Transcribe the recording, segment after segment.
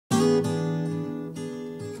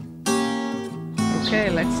Okay,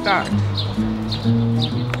 let's start.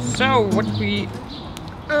 So what we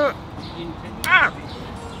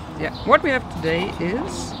what we have today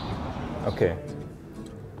is... Okay.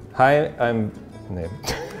 Hi, I'm... Nee.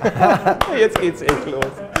 Jetzt geht's echt los.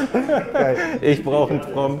 Ich brauche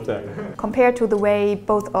einen Prompter. Compared to the way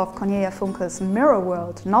both of Cornelia Funke's Mirror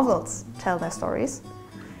World novels tell their stories,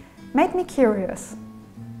 made me curious.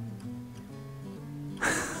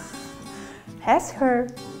 Has her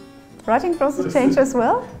writing process changed as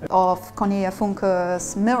well? Of Cornelia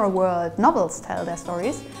Funke's Mirror World novels tell their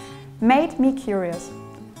stories, made me curious.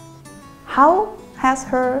 How has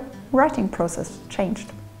her writing process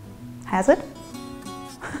changed? Has it?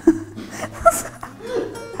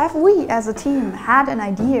 Have we as a team had an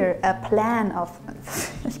idea, a plan of...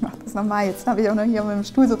 Ich mach das nochmal, jetzt habe ich auch noch hier auf meinem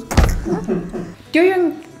Stuhl so...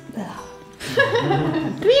 During...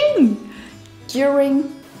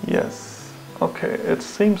 Yes. Okay, it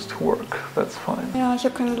seems to work. That's fine. Ja, ich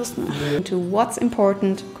habe keine Lust mehr. To what's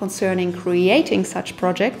important concerning creating such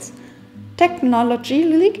projects,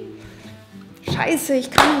 technologically... Scheiße,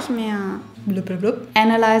 ich kann nicht mehr. Blub, blub, blub.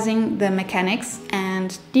 Analyzing the mechanics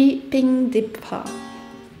and deeping deeper.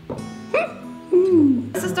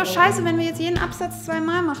 Es ist doch scheiße, wenn wir jetzt jeden Absatz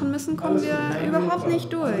zweimal machen müssen, kommen wir überhaupt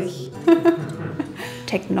nicht durch.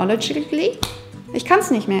 Technologically? Ich kann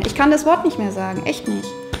es nicht mehr. Ich kann das Wort nicht mehr sagen. Echt nicht.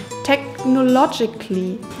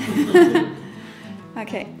 Technologically.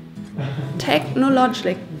 Okay.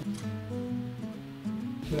 Technologically.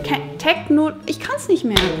 Ich kann es nicht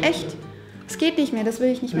mehr. Echt. Es geht nicht mehr, das will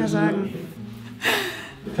ich nicht mehr sagen.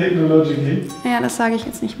 Technologically? Ja, das sage ich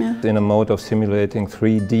jetzt nicht mehr. In a mode of simulating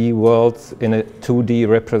 3D worlds in a 2D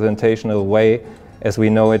representational way as we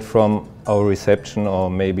know it from our reception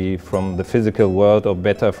or maybe from the physical world or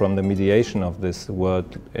better from the mediation of this world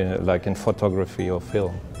like in photography or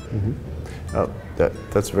film. Oh,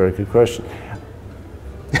 that's a very good question.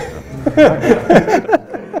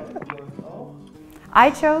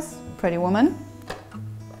 I chose Pretty Woman.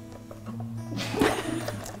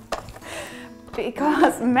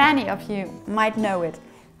 Because many of you might know it,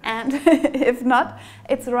 and if not,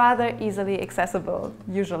 it's rather easily accessible,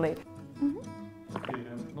 usually.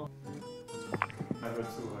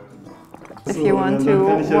 If you want to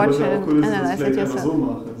watch it, analyze it yourself.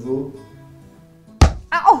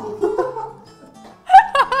 Ow!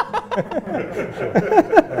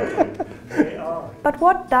 But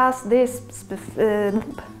what does this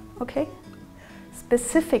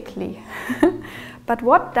specifically? But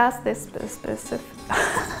what does this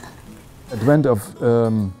Advent of,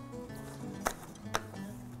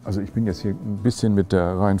 also ich bin jetzt hier ein bisschen mit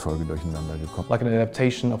der Reihenfolge durcheinander gekommen. Like an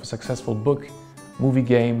adaptation of a successful book, movie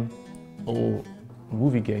game, or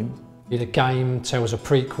movie game. The game tells a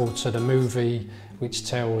prequel to the movie, which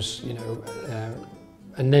tells, you know,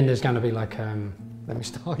 and then there's going to be like, let me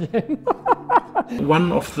start again.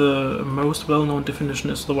 One of the most well-known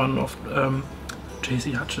definitions is the one of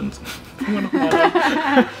J.C. Hutchins.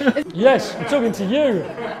 Yes, I'm talking to you.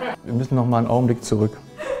 Wir müssen noch mal einen Augenblick zurück.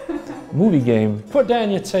 Movie game. Put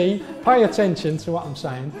down your tea, pay attention to what I'm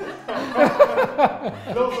saying.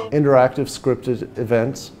 Interactive scripted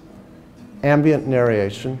events, ambient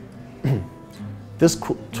narration. This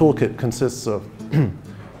toolkit consists of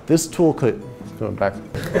going back.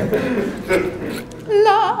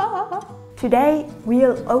 La. Today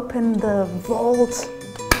we'll open the vault.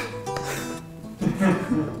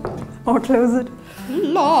 Or close it.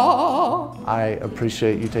 La. I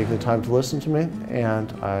appreciate you taking the time to listen to me,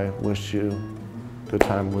 and I wish you a good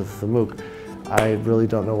time with the MOOC. I really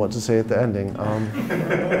don't know what to say at the ending.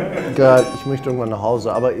 Gott, ich möchte irgendwann nach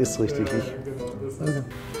Hause, aber ist richtig.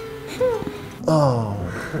 Oh.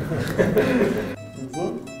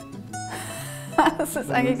 Das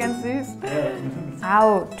ist eigentlich ganz süß.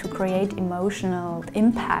 How to create emotional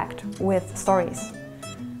impact with stories.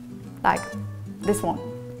 Like this one.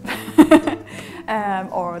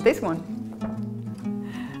 Or this one.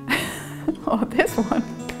 Or this one.